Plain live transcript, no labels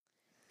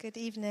Good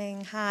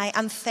evening. Hi,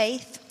 I'm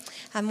Faith.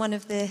 I'm one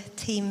of the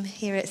team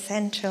here at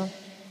Central.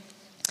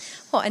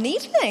 What an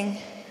evening.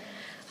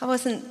 I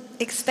wasn't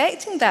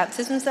expecting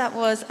baptisms. That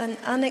was an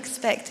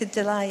unexpected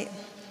delight.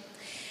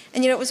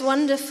 And it was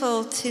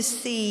wonderful to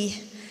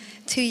see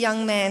two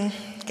young men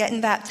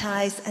getting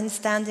baptized and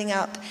standing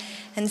up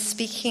and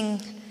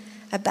speaking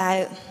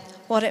about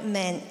what it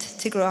meant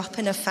to grow up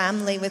in a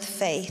family with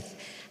faith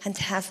and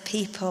to have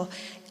people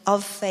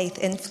of faith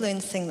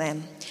influencing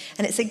them.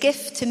 And it's a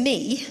gift to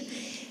me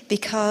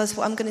because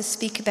what I'm going to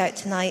speak about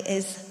tonight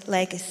is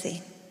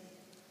legacy.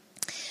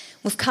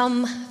 We've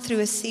come through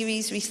a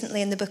series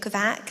recently in the book of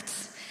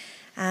Acts,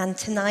 and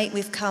tonight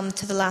we've come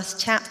to the last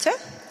chapter,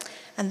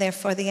 and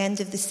therefore the end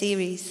of the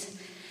series.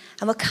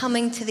 And we're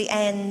coming to the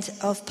end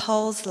of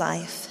Paul's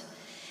life.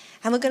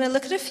 And we're going to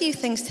look at a few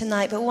things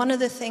tonight, but one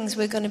of the things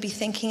we're going to be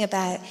thinking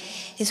about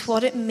is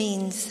what it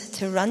means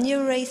to run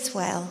your race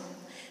well,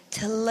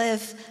 to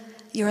live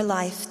your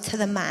life to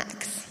the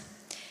max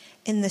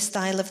in the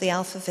style of the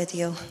Alpha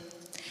video,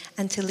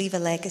 and to leave a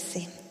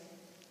legacy.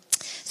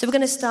 So we're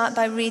going to start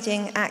by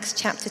reading Acts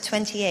chapter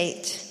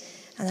 28,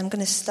 and I'm going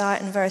to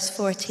start in verse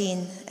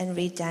 14 and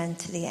read down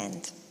to the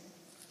end.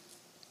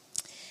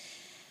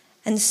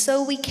 And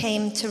so we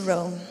came to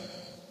Rome.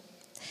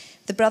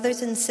 The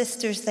brothers and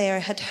sisters there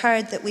had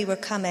heard that we were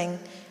coming,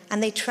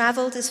 and they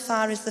travelled as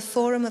far as the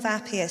Forum of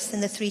Appius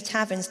and the Three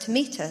Taverns to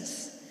meet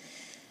us.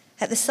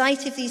 At the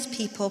sight of these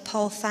people,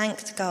 Paul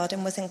thanked God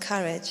and was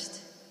encouraged.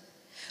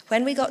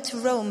 When we got to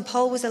Rome,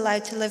 Paul was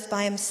allowed to live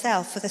by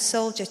himself with a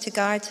soldier to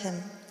guard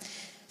him.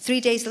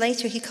 3 days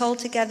later, he called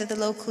together the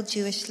local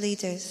Jewish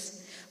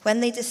leaders.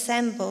 When they'd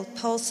assembled,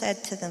 Paul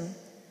said to them,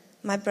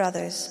 "My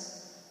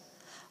brothers,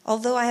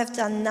 although I have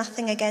done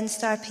nothing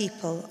against our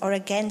people or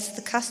against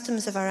the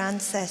customs of our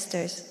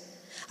ancestors,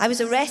 I was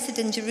arrested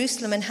in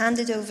Jerusalem and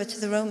handed over to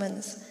the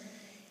Romans.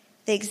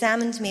 They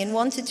examined me and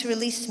wanted to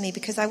release me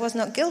because I was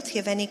not guilty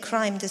of any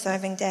crime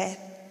deserving death.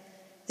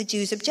 The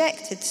Jews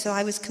objected, so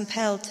I was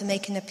compelled to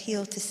make an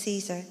appeal to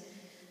Caesar.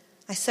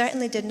 I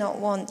certainly did not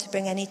want to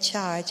bring any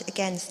charge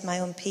against my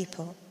own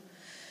people.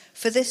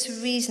 For this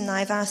reason I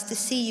have asked to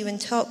see you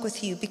and talk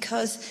with you,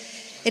 because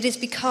it is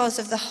because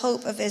of the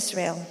hope of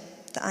Israel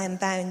that I am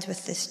bound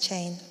with this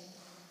chain."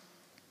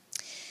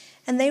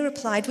 And they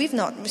replied, "We've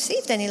not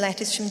received any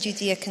letters from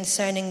Judea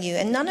concerning you,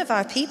 and none of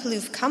our people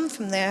who've come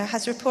from there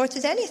has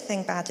reported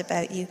anything bad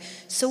about you.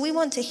 So we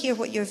want to hear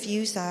what your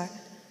views are,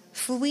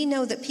 for we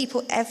know that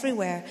people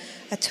everywhere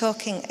are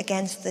talking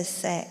against this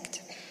sect."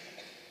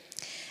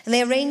 And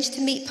they arranged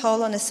to meet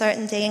Paul on a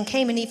certain day and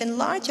came in even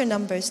larger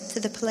numbers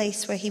to the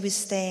place where he was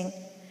staying.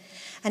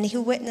 And he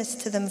witnessed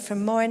to them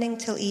from morning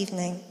till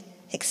evening,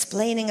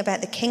 explaining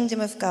about the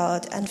kingdom of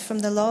God, and from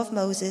the law of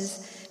Moses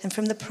and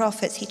from the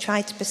prophets he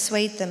tried to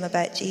persuade them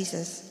about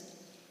Jesus.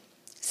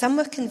 Some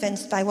were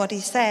convinced by what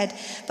he said,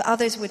 but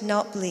others would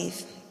not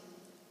believe.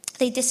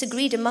 They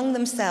disagreed among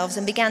themselves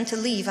and began to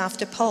leave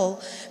after Paul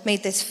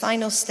made this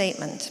final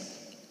statement.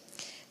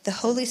 "The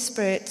Holy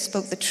Spirit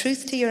spoke the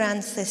truth to your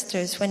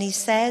ancestors when he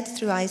said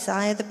through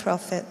Isaiah the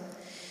prophet,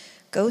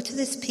 'Go to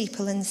this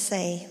people and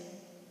say,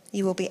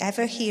 you will be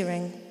ever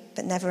hearing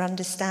but never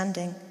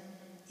understanding.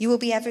 You will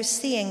be ever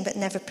seeing but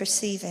never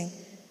perceiving.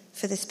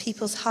 For this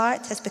people's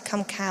heart has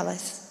become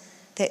callous.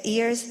 They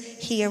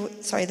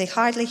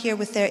hardly hear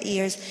with their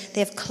ears. They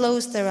have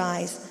closed their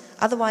eyes.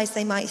 Otherwise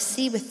they might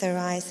see with their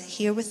eyes,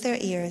 hear with their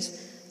ears,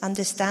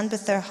 understand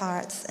with their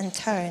hearts, and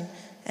turn,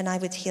 and I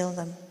would heal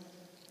them.'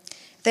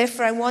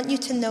 Therefore I want you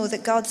to know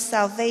that God's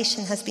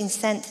salvation has been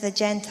sent to the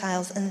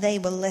Gentiles, and they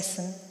will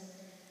listen."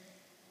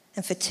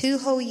 And for 2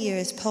 whole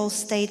years Paul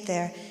stayed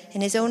there in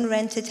his own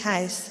rented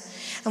house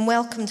and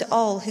welcomed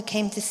all who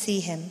came to see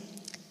him.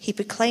 He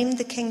proclaimed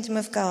the kingdom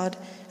of God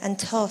and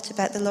taught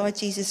about the Lord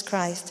Jesus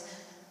Christ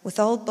with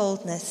all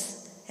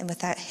boldness and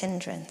without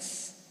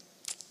hindrance.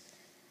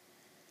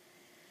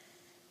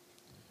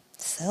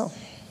 So,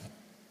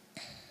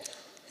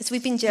 as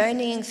we've been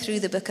journeying through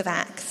the book of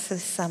Acts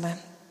this summer,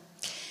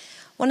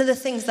 one of the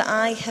things that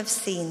I have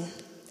seen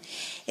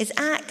is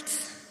Acts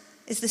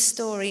is the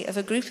story of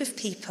a group of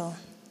people,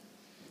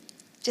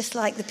 just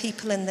like the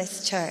people in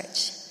this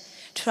church,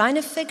 trying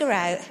to figure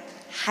out,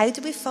 how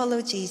do we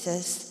follow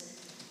Jesus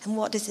and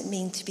what does it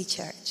mean to be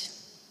church?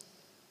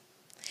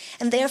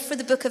 And therefore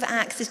the book of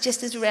Acts is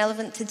just as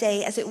relevant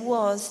today as it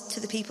was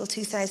to the people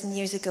 2,000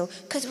 years ago,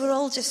 because we're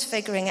all just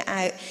figuring it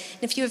out.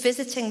 And if you're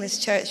visiting this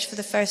church for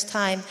the first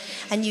time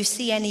and you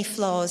see any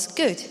flaws,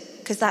 good,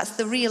 because that's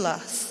the real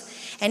us.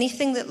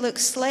 Anything that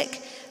looks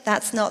slick,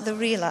 that's not the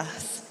real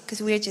us,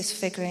 because we're just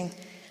figuring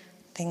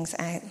things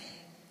out.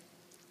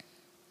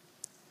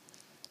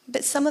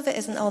 But some of it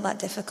isn't all that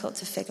difficult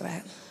to figure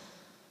out.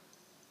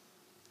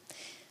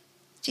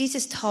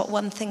 Jesus taught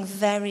one thing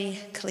very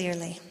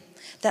clearly,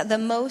 that the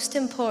most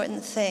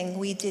important thing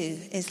we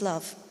do is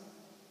love.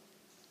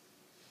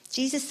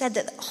 Jesus said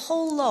that the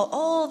whole law,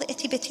 all the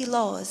itty-bitty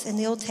laws in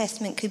the Old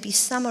Testament could be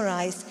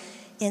summarized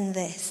in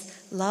this: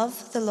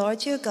 love the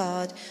Lord your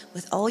God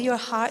with all your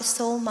heart,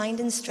 soul,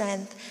 mind, and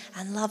strength,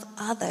 and love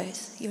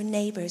others, your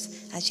neighbors,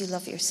 as you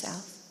love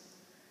yourself.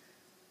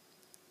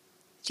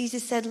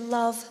 Jesus said,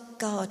 love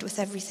God with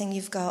everything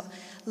you've got.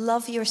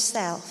 Love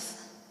yourself.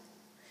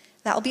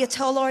 That'll be a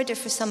tall order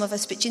for some of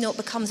us, but it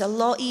becomes a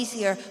lot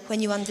easier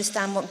when you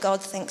understand what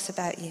God thinks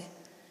about you.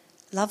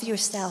 Love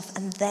yourself,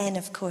 and then,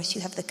 of course,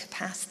 you have the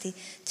capacity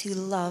to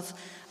love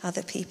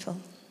other people.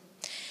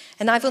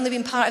 And I've only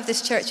been part of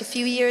this church a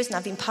few years, and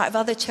I've been part of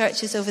other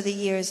churches over the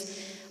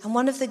years. And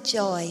one of the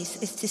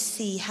joys is to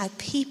see how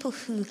people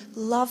who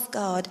love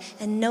God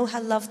and know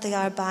how loved they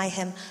are by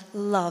him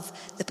love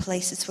the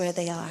places where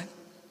they are.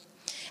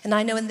 And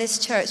I know in this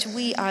church,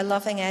 we are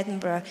loving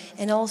Edinburgh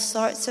in all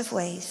sorts of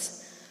ways.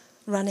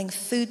 Running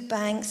food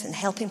banks and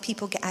helping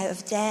people get out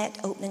of debt,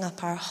 opening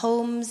up our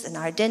homes and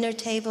our dinner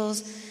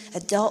tables,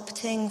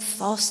 adopting,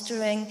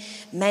 fostering,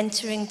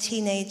 mentoring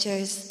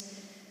teenagers.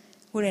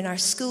 We're in our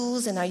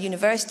schools, in our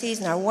universities,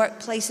 in our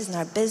workplaces, in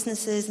our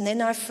businesses, and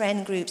in our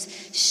friend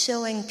groups,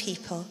 showing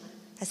people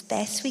as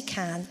best we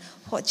can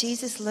what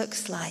Jesus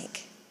looks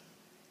like.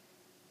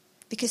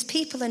 Because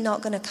people are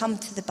not going to come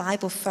to the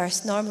Bible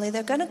first. Normally,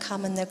 they're going to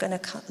come and they're going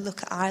to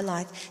look at our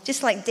life.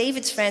 Just like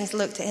David's friends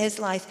looked at his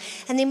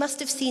life. And they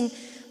must have seen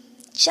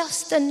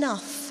just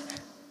enough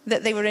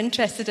that they were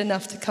interested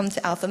enough to come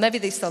to Alpha. Maybe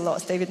they saw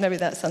lots, David. Maybe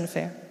that's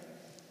unfair.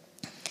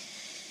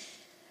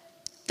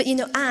 But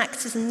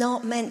Acts is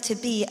not meant to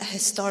be a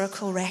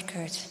historical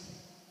record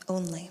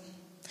only.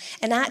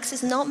 And Acts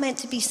is not meant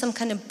to be some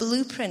kind of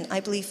blueprint, I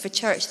believe, for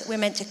church that we're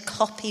meant to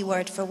copy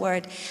word for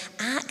word.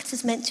 Acts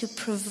is meant to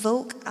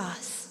provoke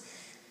us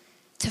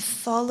to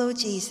follow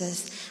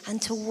Jesus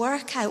and to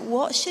work out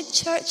what should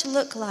church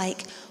look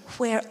like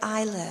where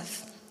I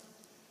live.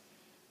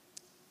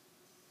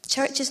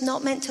 Church is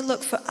not meant to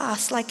look for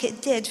us like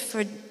it did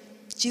for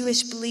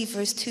Jewish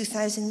believers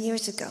 2,000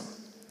 years ago.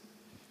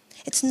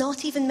 It's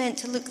not even meant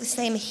to look the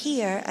same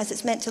here as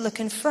it's meant to look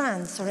in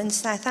France or in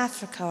South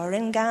Africa or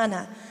in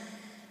Ghana.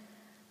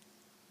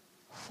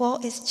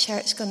 What is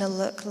church going to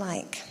look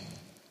like?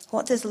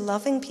 What does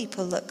loving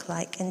people look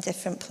like in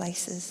different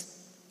places?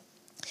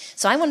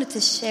 So I wanted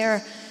to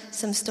share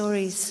some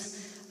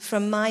stories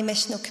from my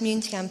missional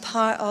community. I'm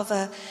part of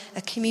a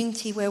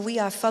community where we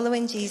are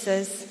following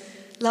Jesus,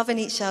 loving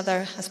each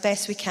other as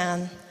best we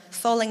can,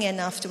 falling in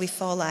after we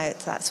fall out,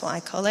 that's what I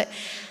call it,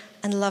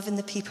 and loving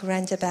the people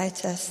around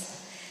about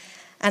us.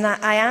 And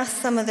I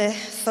asked some of the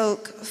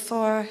folk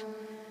for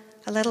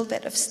a little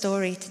bit of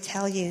story to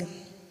tell you.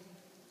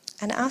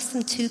 And ask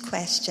them 2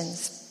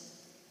 questions.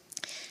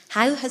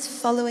 How has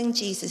following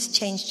Jesus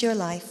changed your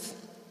life?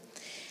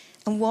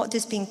 And what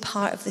does being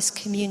part of this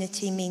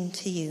community mean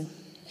to you?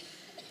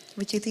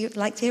 Would you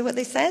like to hear what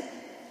they said?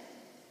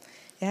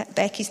 Yeah,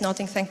 Becky's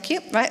nodding, thank you.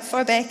 Right,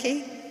 for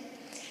Becky.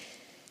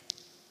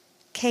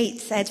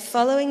 Kate said,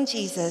 following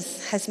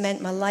Jesus has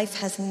meant my life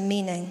has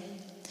meaning,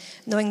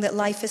 knowing that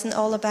life isn't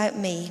all about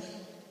me.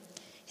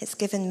 It's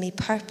given me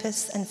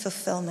purpose and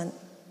fulfillment.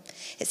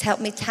 It's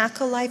helped me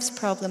tackle life's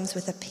problems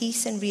with a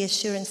peace and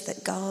reassurance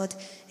that God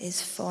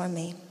is for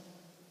me.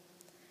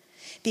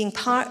 Being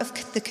part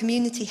of the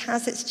community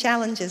has its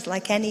challenges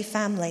like any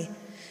family,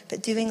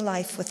 but doing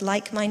life with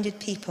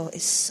like-minded people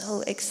is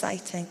so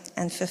exciting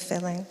and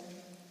fulfilling.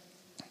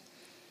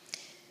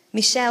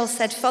 Michelle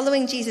said,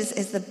 following Jesus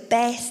is the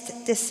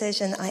best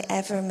decision I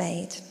ever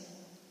made.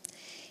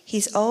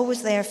 He's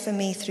always there for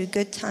me through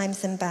good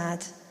times and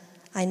bad.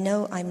 I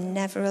know I'm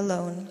never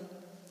alone.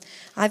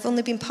 I've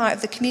only been part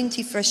of the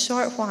community for a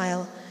short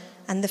while,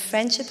 and the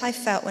friendship I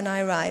felt when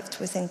I arrived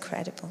was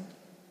incredible.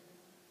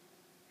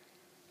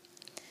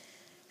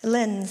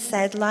 Lynn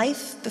said,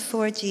 life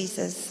before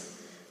Jesus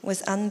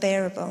was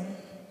unbearable.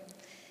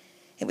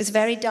 It was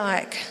very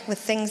dark, with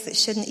things that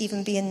shouldn't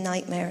even be in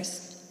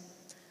nightmares.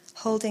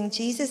 Holding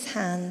Jesus'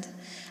 hand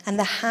and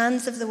the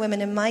hands of the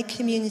women in my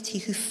community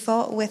who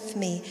fought with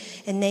me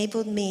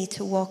enabled me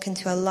to walk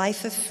into a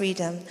life of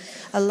freedom,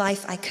 a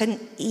life I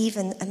couldn't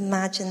even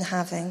imagine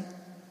having.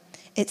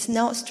 It's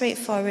not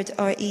straightforward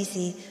or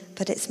easy,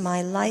 but it's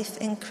my life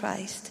in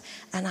Christ,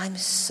 and I'm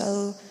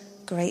so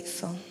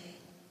grateful.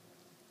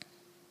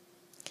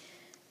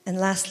 And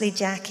lastly,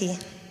 Jackie.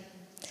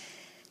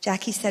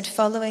 Jackie said,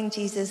 following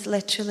Jesus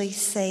literally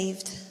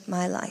saved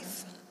my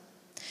life.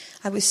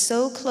 I was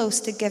so close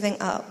to giving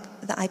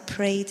up that I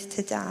prayed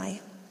to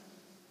die.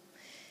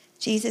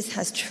 Jesus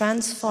has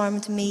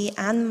transformed me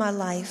and my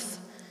life,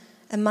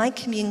 and my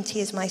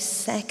community is my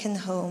second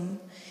home.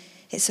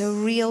 It's a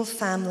real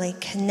family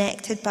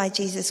connected by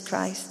Jesus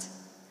Christ.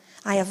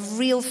 I have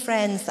real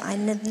friends that I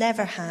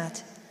never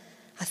had.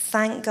 I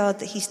thank God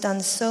that he's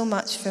done so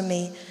much for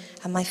me,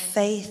 and my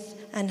faith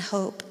and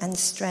hope and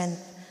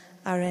strength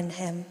are in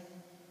him.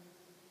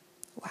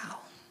 Wow.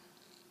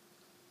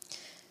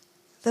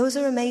 Those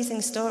are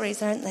amazing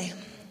stories, aren't they?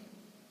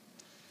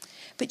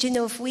 But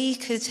if we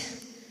could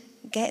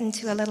get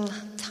into a little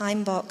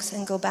time box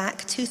and go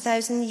back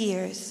 2,000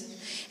 years,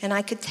 and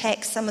I could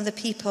text some of the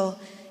people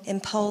in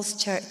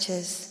Paul's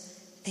churches,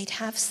 they'd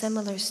have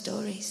similar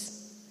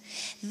stories.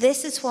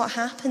 This is what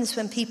happens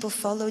when people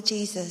follow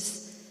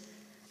Jesus,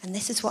 and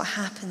this is what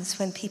happens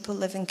when people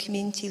live in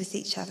community with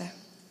each other.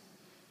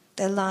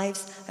 Their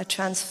lives are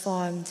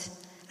transformed,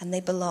 and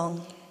they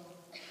belong.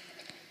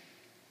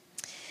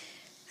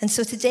 And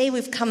so today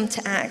we've come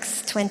to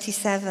Acts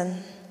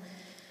 27.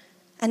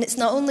 And it's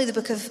not only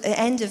the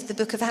end of the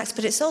book of Acts,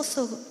 but it's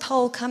also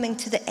Paul coming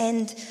to the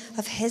end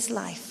of his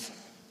life.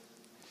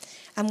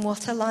 And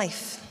what a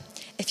life.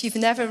 If you've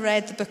never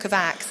read the book of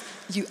Acts,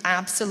 you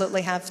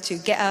absolutely have to.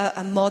 Get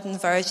a modern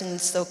version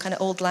so kind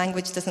of old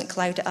language doesn't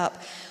cloud it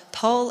up.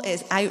 Paul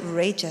is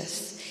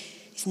outrageous.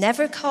 He's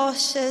never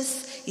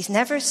cautious. He's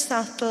never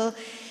subtle.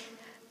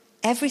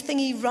 Everything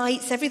he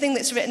writes, everything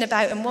that's written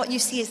about him, what you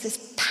see is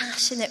this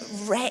passionate,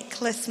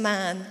 reckless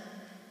man.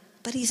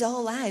 But he's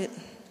all out.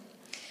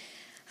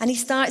 And he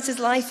starts his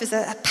life as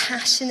a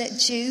passionate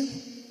Jew.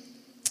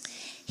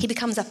 He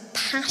becomes a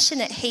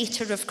passionate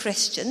hater of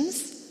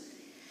Christians.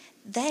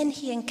 Then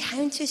he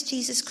encounters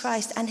Jesus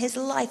Christ and his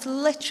life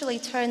literally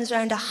turns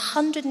around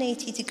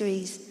 180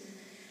 degrees.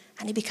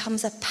 And he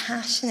becomes a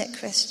passionate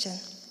Christian.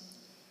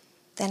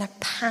 Then a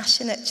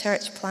passionate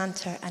church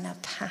planter and a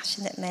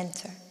passionate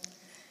mentor.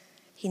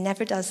 He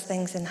never does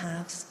things in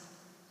halves.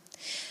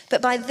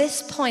 But by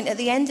this point, at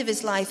the end of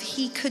his life,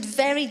 he could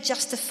very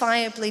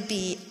justifiably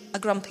be a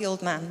grumpy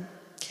old man.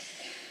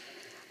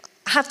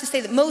 I have to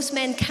say that most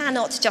men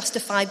cannot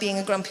justify being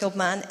a grumpy old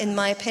man, in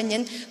my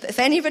opinion. But if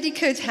anybody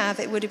could have,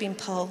 it would have been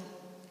Paul.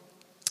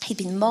 He'd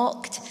been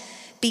mocked,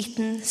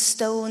 beaten,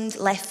 stoned,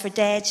 left for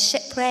dead,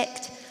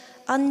 shipwrecked,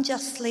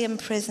 unjustly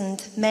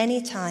imprisoned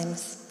many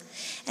times.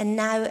 And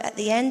now, at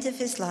the end of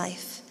his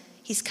life,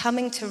 he's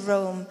coming to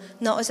Rome,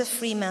 not as a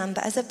free man,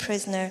 but as a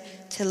prisoner,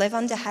 to live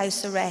under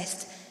house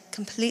arrest,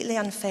 completely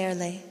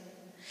unfairly.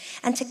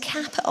 And to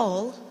cap it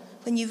all,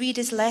 when you read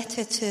his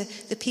letter to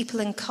the people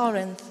in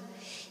Corinth,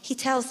 he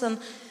tells them,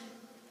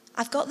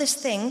 I've got this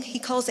thing, he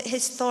calls it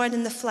his thorn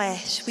in the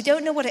flesh. We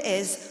don't know what it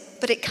is,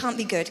 but it can't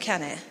be good,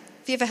 can it?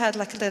 Have you ever had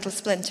like a little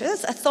splinter?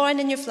 A thorn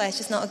in your flesh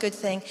is not a good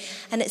thing.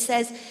 And it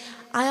says,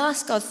 I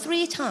asked God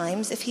 3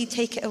 times if he'd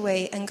take it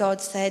away, and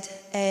God said,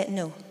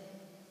 no.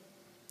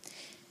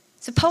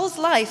 So Paul's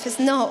life has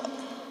not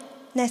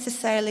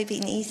necessarily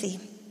been easy.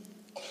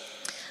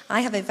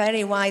 I have a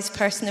very wise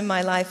person in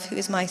my life who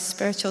is my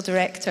spiritual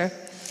director.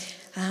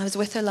 I was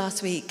with her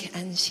last week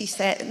and she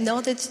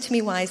nodded to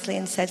me wisely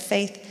and said,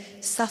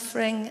 Faith,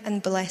 suffering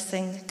and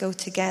blessing go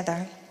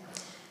together.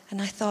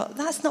 And I thought,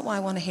 that's not what I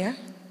want to hear.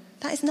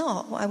 That is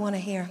not what I want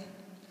to hear.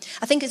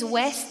 I think as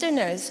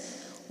Westerners,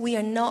 we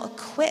are not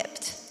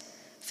equipped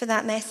for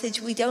that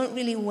message. We don't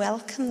really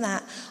welcome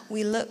that.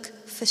 We look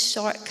for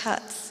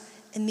shortcuts,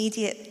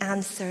 immediate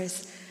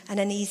answers, and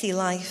an easy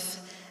life.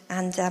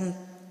 And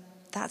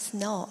that's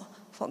not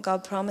what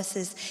God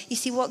promises. You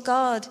see, what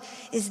God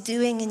is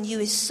doing in you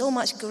is so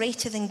much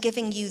greater than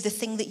giving you the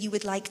thing that you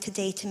would like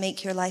today to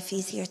make your life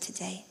easier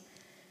today.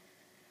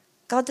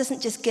 God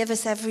doesn't just give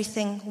us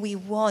everything we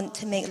want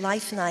to make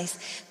life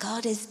nice.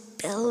 God is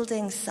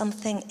building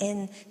something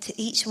into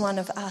each one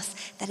of us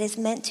that is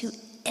meant to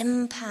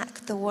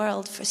impact the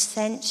world for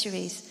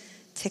centuries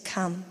to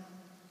come.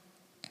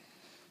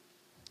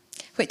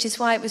 Which is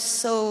why it was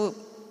so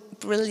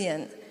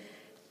brilliant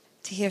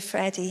to hear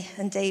Freddie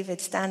and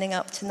David standing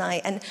up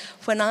tonight. And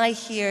when I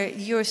hear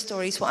your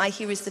stories, what I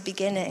hear is the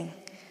beginning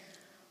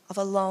of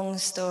a long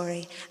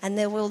story. And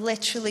there will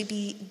literally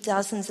be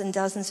dozens and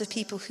dozens of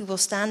people who will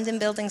stand in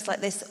buildings like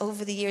this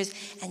over the years,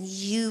 and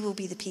you will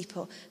be the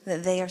people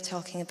that they are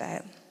talking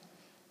about.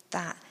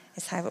 That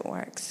is how it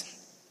works.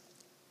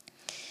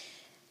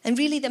 And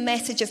really the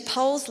message of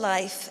Paul's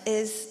life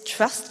is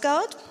trust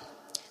God,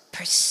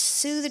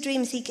 pursue the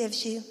dreams he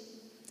gives you,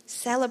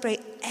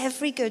 celebrate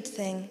every good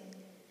thing,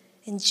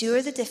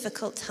 endure the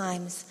difficult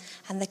times,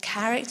 and the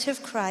character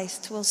of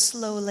Christ will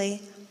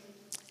slowly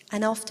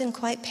and often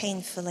quite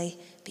painfully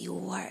be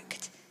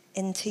worked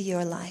into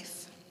your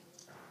life.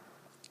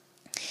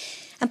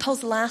 And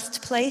Paul's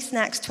last place in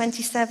Acts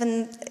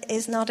 27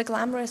 is not a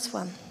glamorous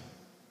one.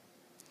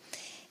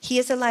 He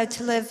is allowed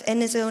to live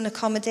in his own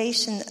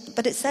accommodation,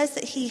 but it says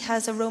that he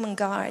has a Roman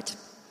guard.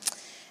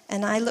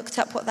 And I looked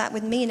up what that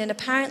would mean, and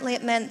apparently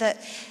it meant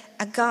that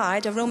a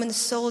guard, a Roman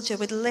soldier,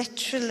 would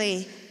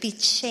literally be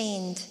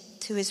chained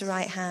to his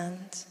right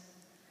hand.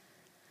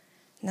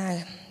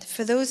 Now,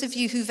 for those of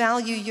you who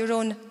value your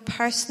own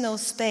personal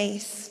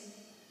space,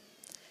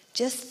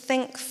 just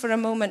think for a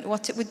moment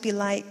what it would be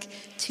like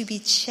to be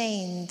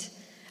chained.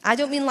 I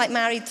don't mean like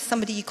married to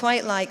somebody you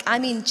quite like. I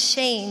mean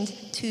chained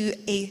to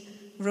a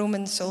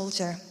Roman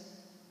soldier.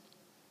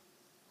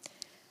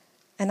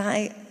 And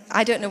I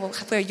don't know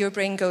where your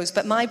brain goes,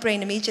 but my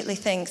brain immediately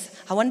thinks,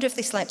 I wonder if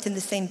they slept in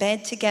the same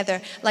bed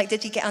together. Like,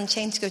 did you get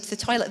unchained to go to the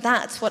toilet?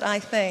 That's what I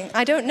think.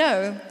 I don't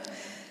know.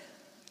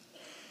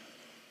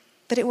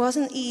 But it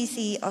wasn't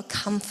easy or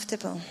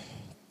comfortable.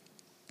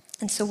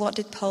 And so what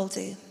did Paul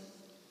do?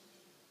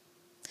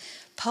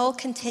 Paul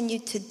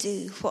continued to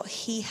do what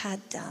he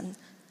had done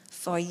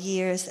for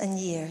years and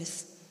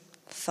years.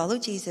 Follow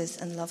Jesus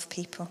and love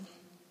people.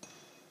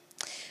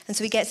 And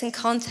so he gets in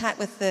contact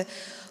with the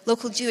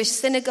local Jewish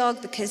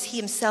synagogue because he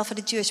himself had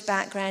a Jewish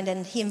background,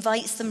 and he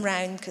invites them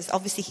round because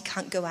obviously he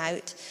can't go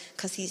out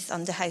because he's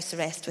under house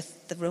arrest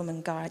with the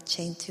Roman guard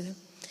chained to him.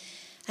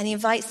 And he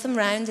invites them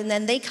round, and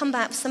then they come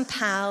back with some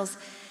pals,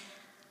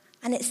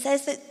 And it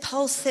says that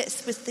Paul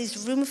sits with this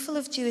room full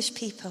of Jewish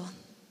people,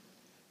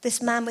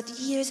 this man with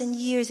years and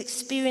years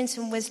experience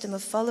and wisdom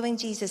of following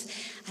Jesus,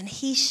 and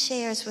he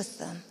shares with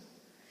them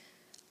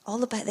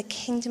all about the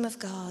kingdom of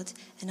God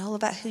and all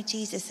about who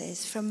Jesus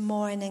is from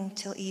morning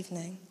till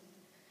evening.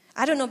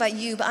 I don't know about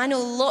you, but I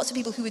know lots of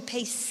people who would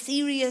pay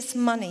serious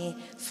money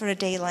for a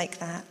day like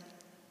that.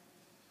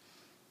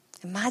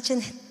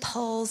 Imagine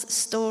Paul's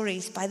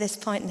stories by this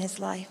point in his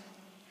life.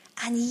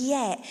 And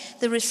yet,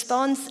 the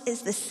response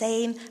is the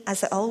same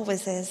as it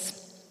always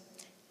is.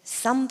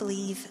 Some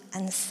believe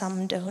and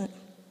some don't.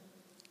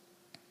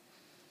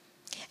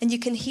 And you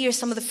can hear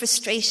some of the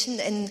frustration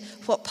in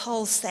what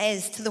Paul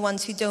says to the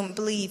ones who don't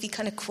believe. He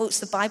kind of quotes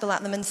the Bible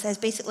at them and says,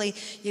 basically,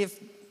 you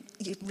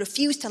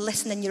refuse to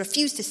listen and you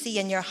refuse to see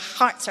and your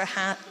hearts are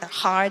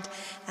hard.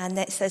 And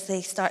it says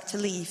they start to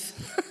leave,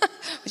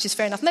 which is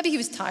fair enough. Maybe he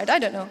was tired. I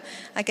don't know.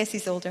 I guess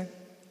he's older.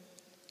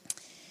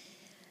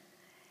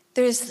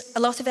 There's a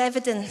lot of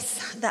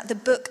evidence that the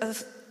book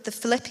to the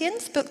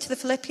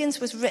Philippians,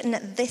 was written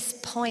at this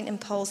point in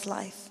Paul's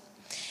life.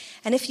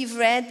 And if you've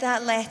read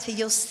that letter,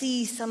 you'll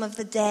see some of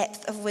the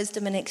depth of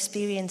wisdom and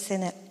experience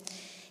in it.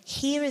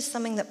 Here is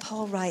something that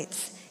Paul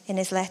writes in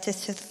his letter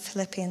to the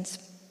Philippians.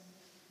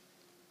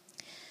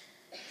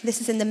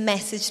 This is in the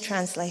Message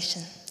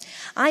translation.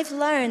 I've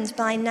learned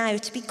by now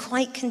to be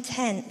quite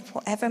content,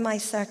 whatever my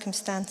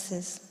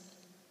circumstances.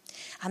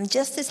 I'm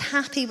just as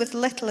happy with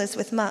little as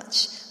with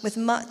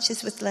much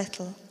as with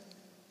little.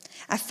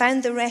 I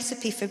found the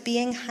recipe for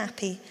being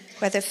happy,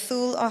 whether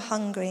full or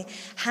hungry,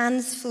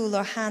 hands full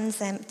or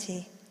hands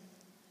empty.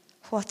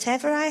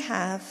 Whatever I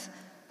have,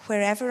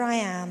 wherever I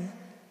am,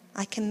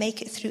 I can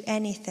make it through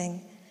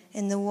anything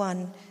in the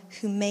one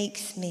who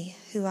makes me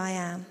who I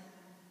am.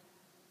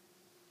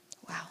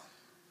 Wow.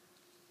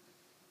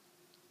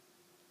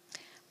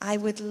 I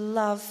would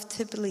love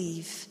to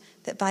believe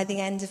that by the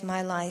end of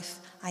my life,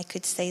 I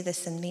could say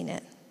this and mean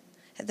it.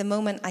 At the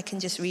moment, I can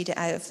just read it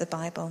out of the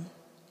Bible.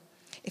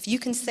 If you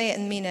can say it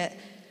and mean it,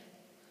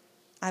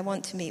 I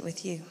want to meet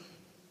with you.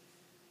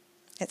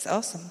 It's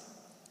awesome.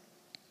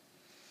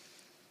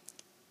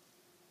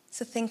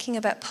 So thinking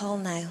about Paul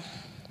now,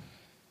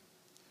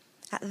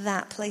 at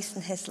that place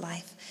in his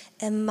life,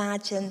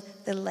 imagine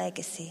the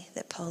legacy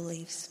that Paul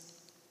leaves.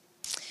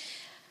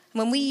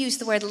 When we use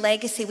the word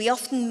legacy, we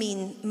often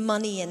mean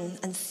money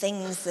and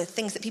things, the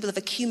things that people have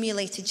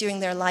accumulated during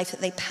their life that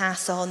they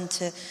pass on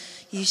to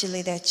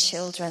usually their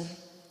children.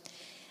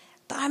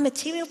 But our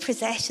material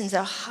possessions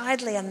are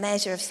hardly a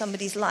measure of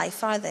somebody's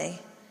life, are they?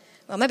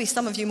 Well, maybe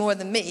some of you more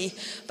than me,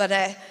 but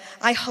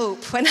I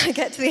hope when I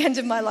get to the end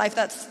of my life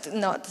that's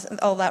not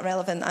all that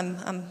relevant.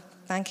 I'm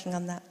banking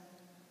on that.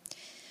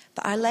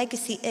 But our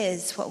legacy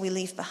is what we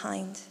leave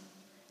behind.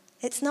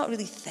 It's not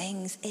really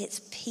things,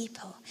 it's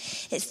people.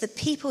 It's the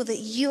people that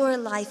your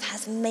life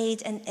has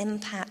made an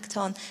impact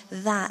on.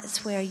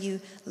 That's where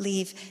you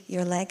leave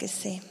your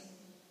legacy.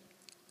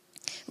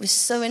 It was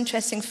so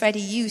interesting,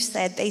 Freddie, you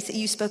said, basically,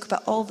 you spoke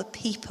about all the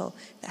people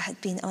that had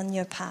been on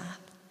your path.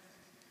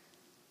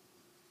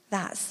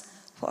 That's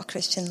what a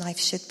Christian life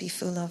should be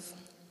full of.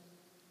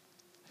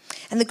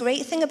 And the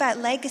great thing about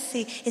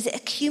legacy is it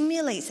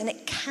accumulates and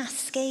it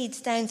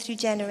cascades down through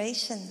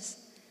generations.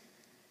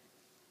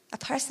 A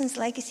person's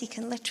legacy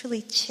can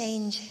literally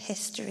change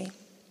history.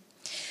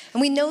 And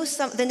we know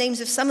the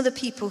names of some of the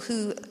people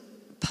who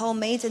Paul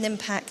made an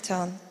impact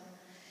on.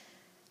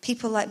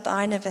 People like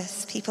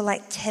Barnabas, people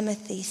like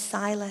Timothy,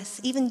 Silas,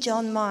 even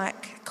John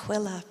Mark,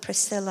 Aquila,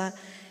 Priscilla.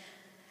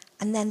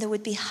 And then there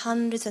would be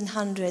hundreds and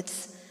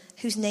hundreds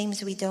whose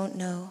names we don't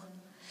know.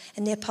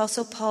 And the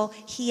Apostle Paul,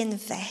 he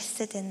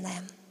invested in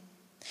them.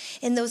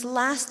 In those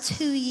last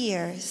 2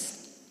 years,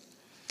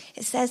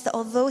 it says that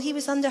although he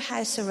was under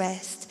house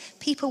arrest,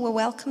 people were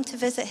welcome to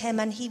visit him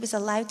and he was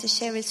allowed to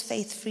share his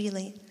faith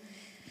freely.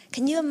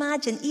 Can you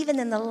imagine, even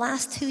in the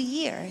last 2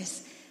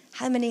 years,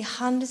 how many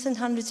hundreds and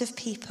hundreds of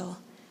people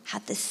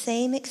had the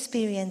same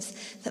experience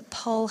that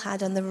Paul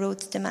had on the road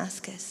to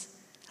Damascus,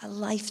 a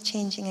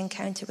life-changing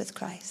encounter with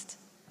Christ?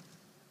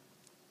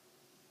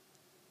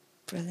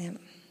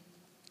 Brilliant.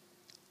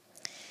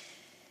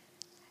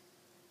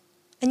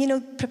 And you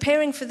know,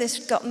 preparing for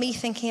this got me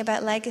thinking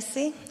about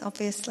legacy,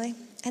 obviously.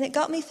 And it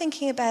got me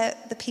thinking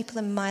about the people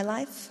in my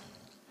life.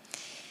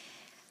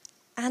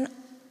 And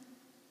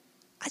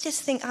I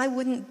just think I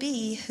wouldn't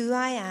be who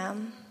I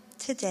am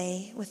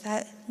today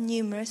without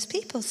numerous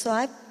people. So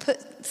I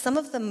put some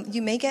of them,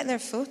 you may get their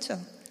photo.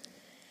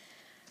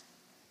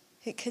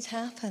 It could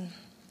happen.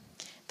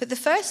 But the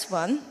first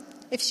one,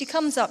 if she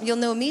comes up, you'll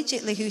know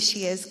immediately who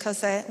she is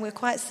because we're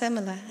quite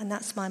similar, and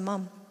that's my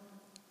mum.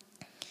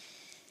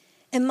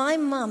 And my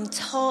mum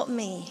taught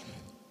me,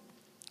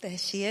 there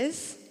she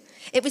is.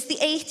 It was the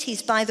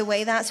 80s, by the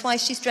way, that's why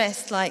she's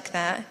dressed like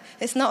that.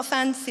 It's not a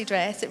fancy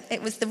dress,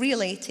 it was the real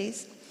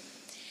 80s.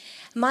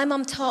 My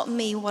mum taught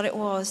me what it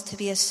was to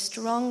be a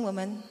strong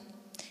woman,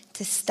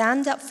 to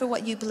stand up for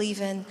what you believe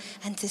in,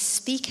 and to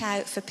speak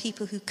out for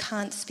people who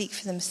can't speak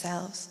for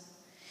themselves.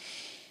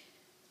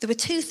 There were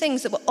two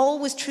things that were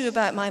always true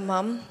about my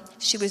mum.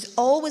 She was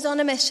always on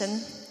a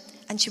mission,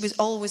 and she was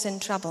always in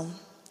trouble.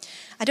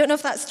 I don't know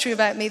if that's true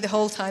about me the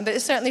whole time, but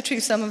it's certainly true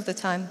some of the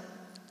time.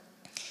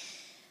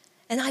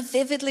 And I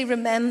vividly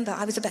remember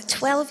I was about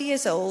 12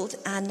 years old,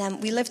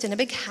 and we lived in a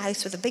big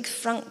house with a big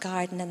front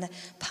garden, and the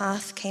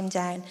path came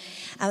down.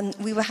 And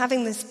we were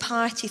having this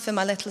party for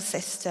my little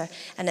sister.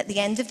 And at the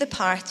end of the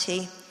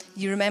party,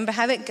 you remember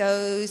how it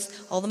goes,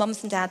 all the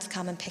mums and dads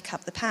come and pick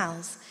up the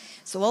pals.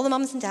 So all the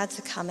mums and dads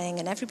are coming,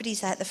 and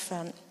everybody's out the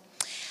front.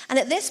 And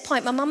at this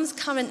point, my mum's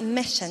current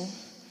mission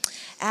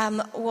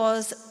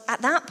was,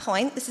 at that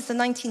point, this is the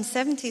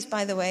 1970s,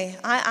 by the way.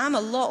 I'm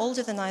a lot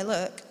older than I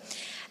look.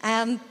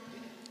 And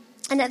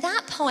at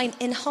that point,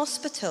 in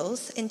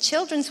hospitals, in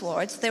children's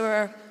wards, there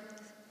were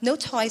no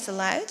toys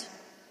allowed,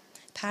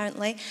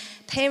 apparently.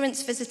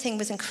 Parents visiting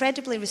was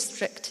incredibly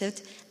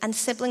restricted, and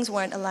siblings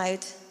weren't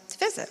allowed to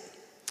visit.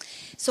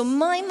 So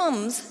my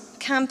mum's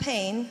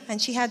campaign,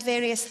 and she had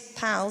various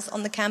pals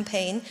on the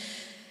campaign,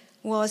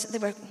 was they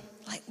were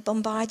like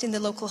bombarding the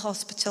local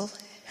hospital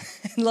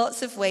in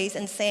lots of ways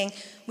and saying,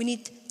 we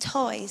need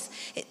toys.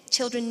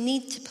 Children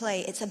need to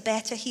play. It's a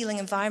better healing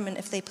environment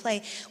if they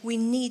play. We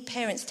need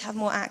parents to have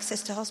more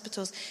access to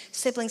hospitals.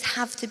 Siblings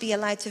have to be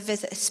allowed to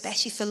visit,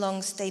 especially for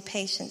long stay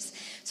patients.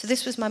 So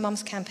this was my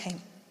mum's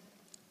campaign.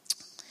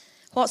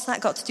 What's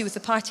that got to do with the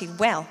party?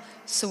 Well,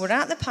 so we're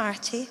at the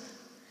party,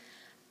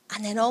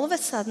 and then all of a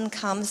sudden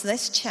comes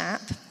this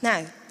chap.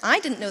 Now, I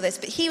didn't know this,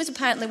 but he was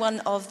apparently one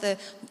of the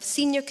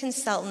senior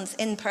consultants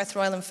in Perth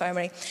Royal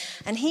Infirmary.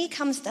 And he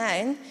comes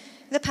down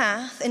the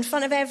path in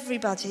front of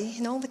everybody,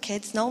 and all the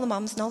kids, and all the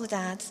mums, and all the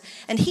dads.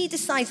 And he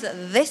decides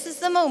that this is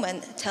the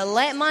moment to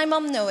let my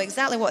mum know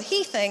exactly what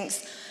he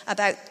thinks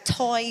about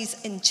toys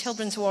in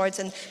children's wards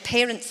and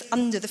parents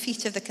under the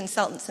feet of the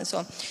consultants and so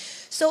on.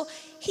 So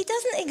he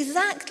doesn't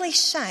exactly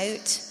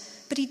shout,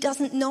 but he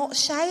doesn't not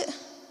shout.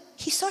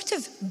 He sort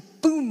of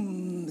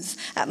booms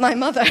at my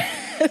mother.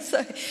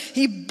 So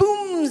he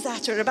booms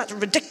at her about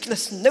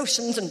ridiculous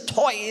notions and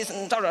toys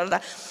and da-da-da.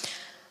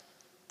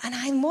 And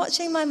I'm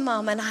watching my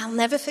mum, and I'll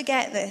never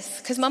forget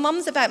this, because my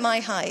mum's about my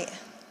height,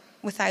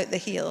 without the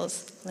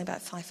heels, only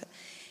about 5 foot.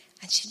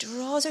 And she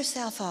draws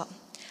herself up,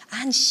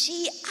 and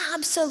she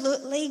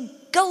absolutely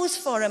goes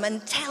for him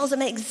and tells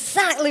him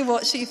exactly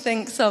what she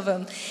thinks of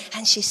him.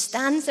 And she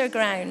stands her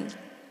ground.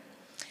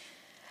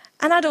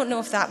 And I don't know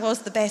if that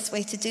was the best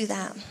way to do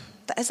that.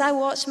 But as I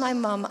watched my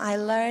mum, I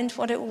learned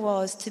what it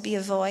was to be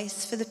a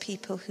voice for the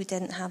people who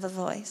didn't have a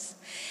voice.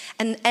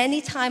 And any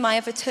time I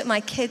ever took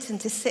my kids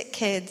into Sick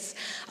Kids,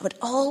 I would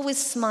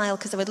always smile,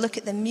 because I would look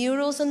at the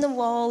murals on the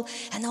wall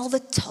and all the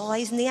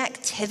toys and the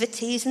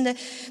activities and the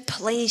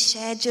play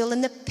schedule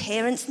and the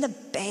parents and the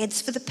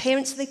beds for the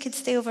parents so they could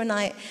stay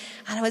overnight.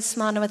 And I would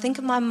smile, and I would think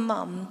of my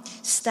mum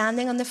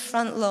standing on the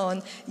front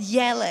lawn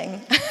yelling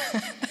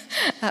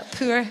at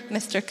poor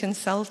Mr.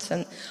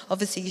 Consultant.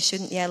 Obviously, you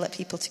shouldn't yell at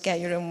people to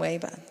get your own way,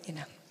 but, you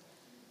know.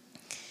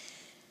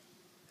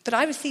 But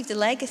I received a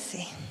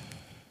legacy.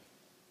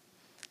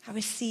 I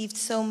received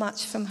so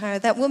much from her.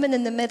 That woman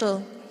in the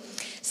middle,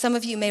 some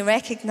of you may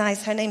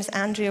recognize, her name's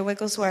Andrea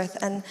Wigglesworth.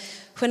 And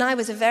when I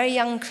was a very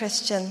young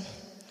Christian,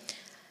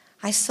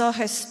 I saw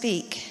her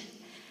speak,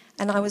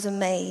 and I was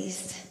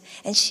amazed.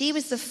 And she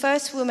was the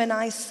first woman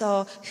I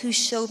saw who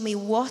showed me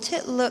what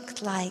it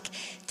looked like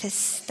to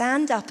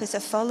stand up as a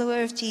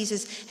follower of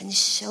Jesus and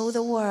show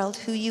the world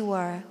who you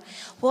were.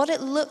 What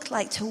it looked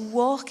like to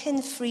walk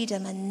in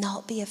freedom and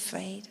not be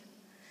afraid.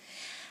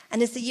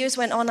 And as the years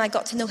went on, I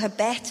got to know her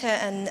better,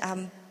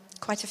 and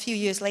quite a few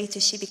years later,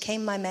 she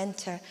became my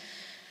mentor.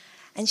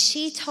 And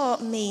she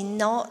taught me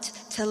not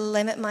to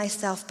limit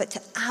myself, but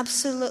to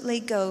absolutely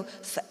go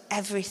for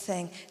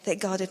everything that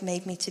God had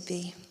made me to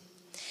be.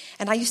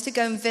 And I used to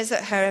go and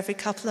visit her every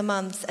couple of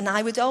months, and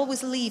I would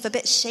always leave a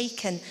bit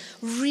shaken,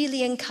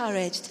 really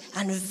encouraged,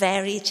 and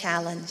very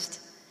challenged.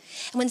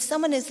 And when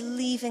someone is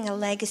leaving a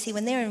legacy,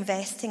 when they're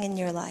investing in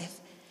your life,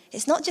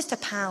 it's not just a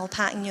pal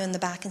patting you on the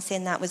back and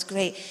saying that was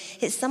great.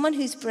 It's someone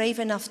who's brave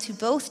enough to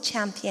both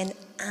champion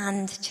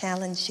and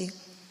challenge you.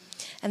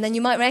 And then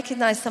you might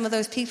recognize some of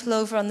those people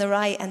over on the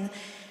right, and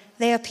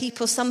they are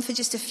people, some for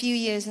just a few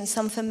years and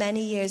some for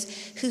many years,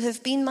 who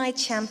have been my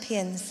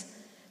champions,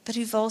 but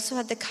who've also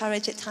had the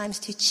courage at times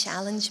to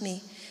challenge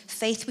me.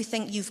 Faith, we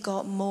think you've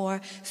got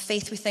more.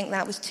 Faith, we think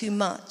that was too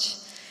much.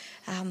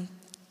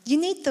 You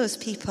need those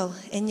people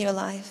in your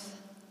life.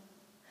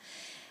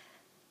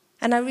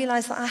 And I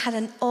realized that I had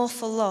an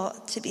awful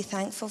lot to be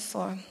thankful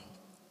for.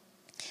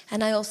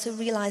 And I also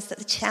realized that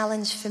the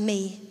challenge for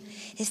me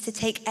is to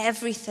take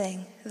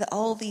everything that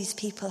all these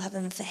people have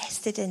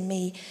invested in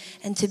me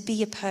and to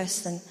be a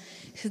person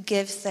who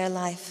gives their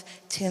life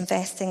to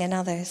investing in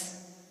others.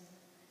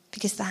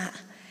 Because that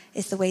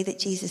is the way that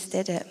Jesus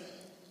did it.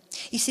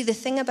 You see, the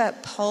thing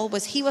about Paul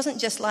was he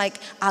wasn't just like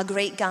a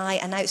great guy,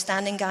 an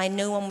outstanding guy.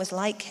 No one was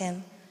like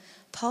him.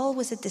 Paul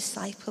was a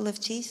disciple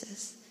of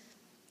Jesus.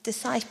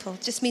 Disciple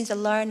just means a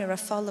learner, a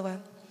follower.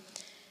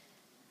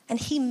 And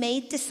he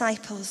made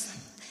disciples.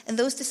 And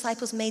those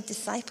disciples made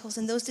disciples.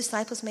 And those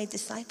disciples made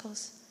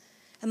disciples.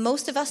 And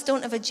most of us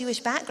don't have a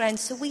Jewish background,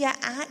 so we are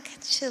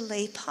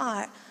actually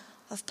part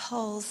of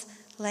Paul's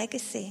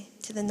legacy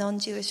to the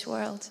non-Jewish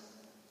world.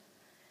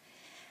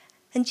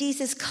 And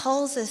Jesus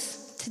calls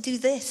us to do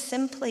this,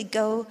 simply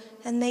go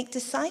and make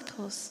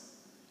disciples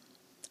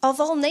of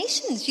all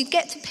nations. You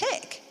get to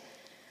pick.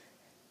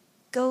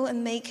 Go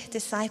and make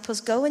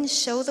disciples. Go and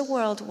show the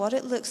world what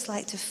it looks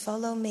like to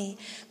follow me.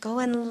 Go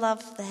and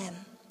love them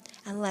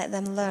and let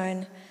them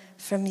learn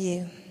from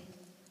you.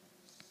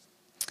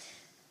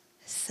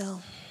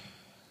 So,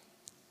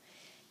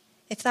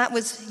 if that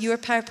was your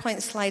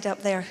PowerPoint slide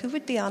up there, who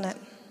would be on it?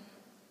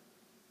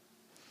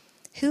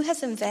 Who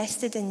has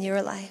invested in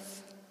your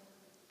life?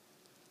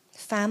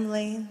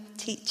 Family,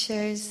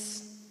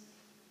 teachers,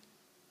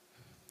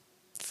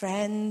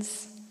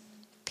 friends,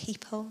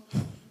 people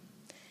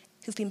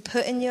who've been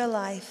put in your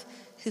life,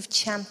 who've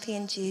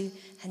championed you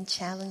and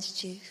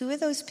challenged you. Who are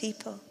those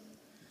people?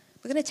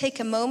 We're going to take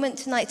a moment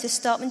tonight to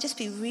stop and just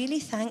be really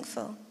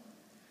thankful.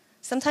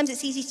 Sometimes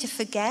it's easy to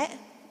forget,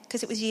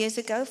 because it was years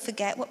ago,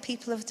 forget what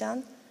people have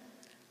done.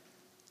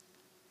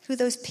 Who are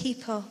those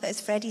people that,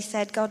 as Freddie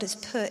said, God has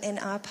put in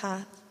our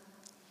path?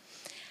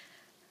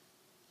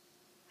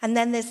 And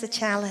then there's the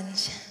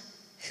challenge.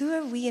 Who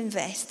are we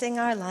investing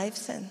our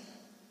lives in?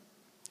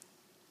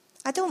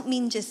 I don't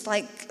mean just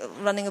like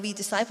running a wee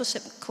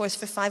discipleship course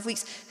for 5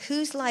 weeks.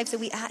 Whose lives are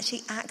we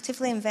actually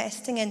actively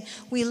investing in?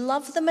 We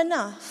love them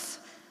enough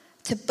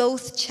to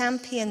both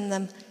champion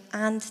them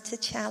and to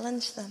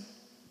challenge them.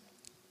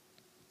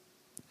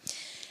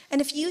 And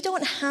if you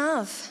don't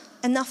have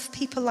enough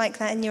people like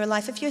that in your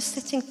life, if you're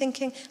sitting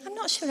thinking, I'm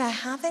not sure I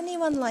have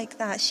anyone like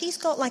that. She's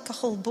got like a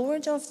whole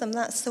board of them.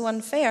 That's so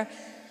unfair.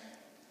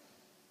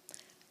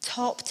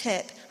 Top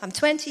tip. I'm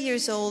 20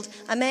 years old.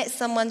 I met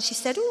someone. She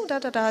said,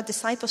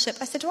 discipleship.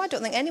 I said, I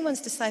don't think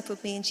anyone's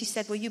discipled me. And she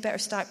said, well, you better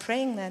start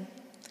praying then.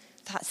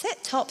 That's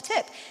it. Top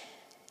tip.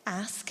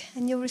 Ask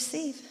and you'll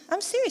receive.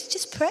 I'm serious.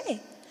 Just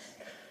pray.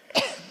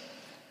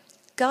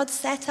 God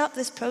set up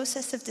this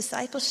process of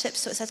discipleship,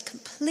 so it's a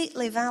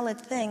completely valid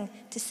thing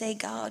to say,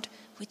 God,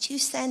 would you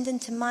send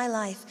into my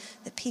life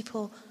the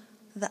people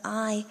that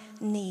I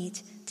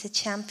need to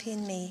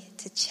champion me,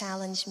 to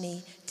challenge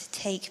me, to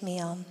take me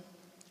on?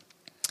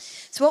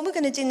 So what we're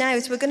going to do now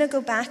is we're going to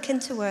go back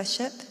into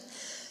worship.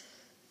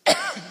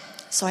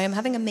 Sorry, I'm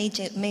having a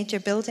major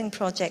building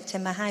project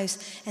in my house,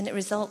 and it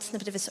results in a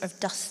bit of a sort of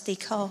dusty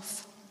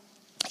cough.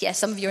 Yeah,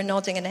 some of you are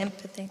nodding in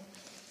empathy.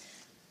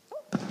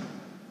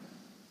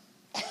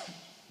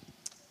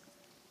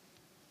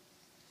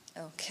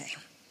 Okay.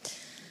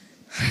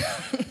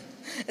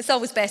 It's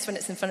always best when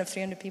it's in front of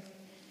 300 people.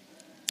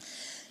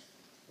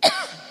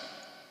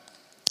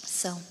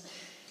 So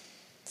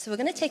we're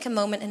going to take a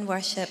moment in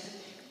worship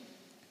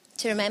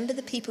to remember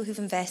the people who've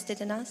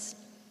invested in us,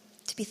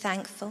 to be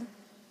thankful. And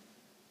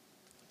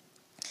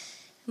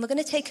we're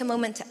going to take a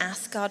moment to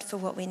ask God for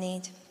what we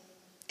need.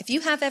 If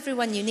you have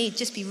everyone you need,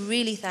 just be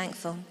really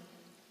thankful.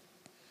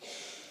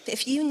 But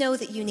if you know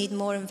that you need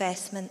more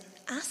investment,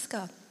 ask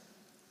God.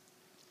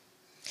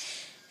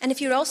 And if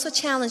you're also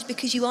challenged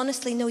because you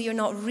honestly know you're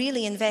not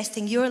really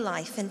investing your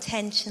life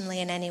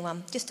intentionally in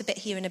anyone, just a bit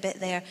here and a bit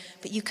there,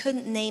 but you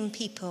couldn't name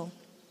people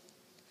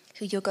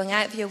who you're going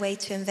out of your way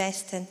to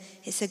invest in,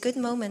 it's a good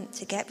moment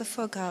to get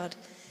before God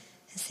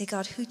and say,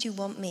 God, who do you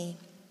want me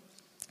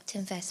to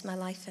invest my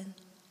life in? And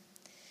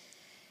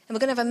we're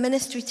going to have a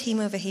ministry team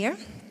over here.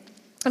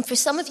 And for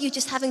some of you,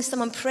 just having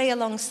someone pray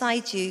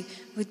alongside you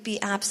would be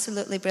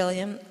absolutely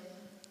brilliant.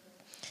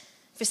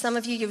 For some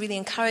of you, you're really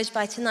encouraged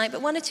by tonight,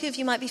 but one or two of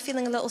you might be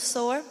feeling a little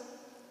sore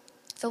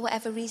for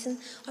whatever reason.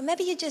 Or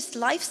maybe you're just,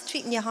 life's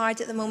treating you hard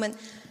at the moment.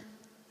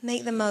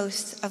 Make the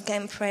most of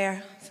getting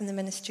prayer from the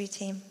ministry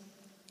team.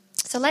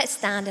 So let's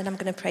stand and I'm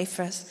going to pray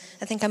for us.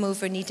 I think I'm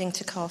over needing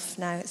to cough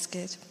now. It's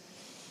good.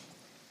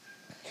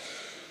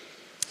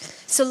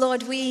 So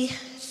Lord, we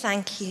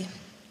thank you.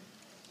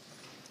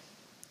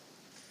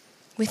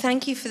 We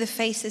thank you for the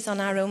faces on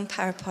our own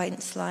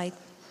PowerPoint slide.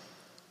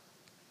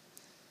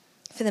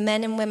 For the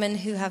men and women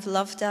who have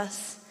loved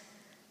us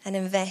and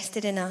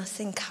invested in us,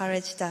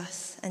 encouraged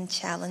us and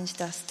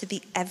challenged us to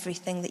be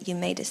everything that you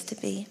made us to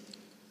be.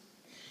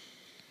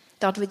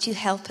 God, would you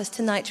help us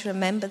tonight to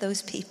remember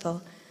those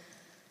people,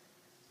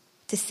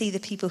 to see the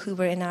people who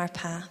were in our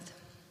path.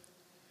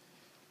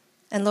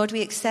 And Lord,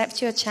 we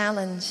accept your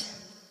challenge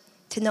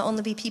to not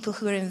only be people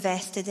who are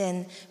invested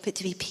in, but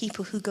to be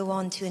people who go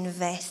on to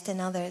invest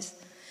in others.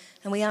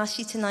 And we ask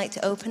you tonight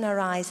to open our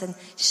eyes and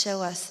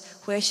show us,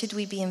 where should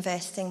we be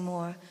investing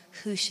more?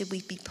 Who should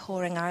we be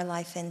pouring our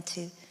life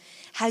into?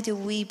 How do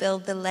we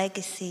build the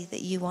legacy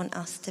that you want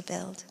us to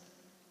build?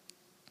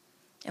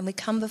 And we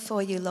come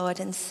before you, Lord,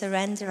 and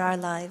surrender our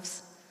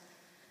lives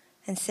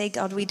and say,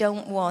 God, we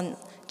don't want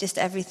just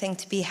everything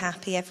to be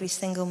happy every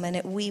single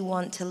minute. We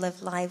want to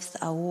live lives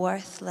that are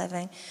worth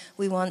living.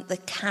 We want the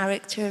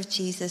character of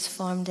Jesus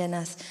formed in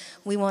us.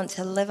 We want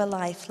to live a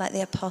life like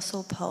the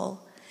Apostle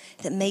Paul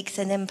that makes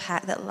an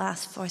impact that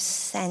lasts for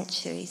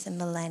centuries and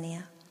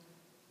millennia.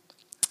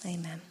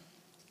 Amen.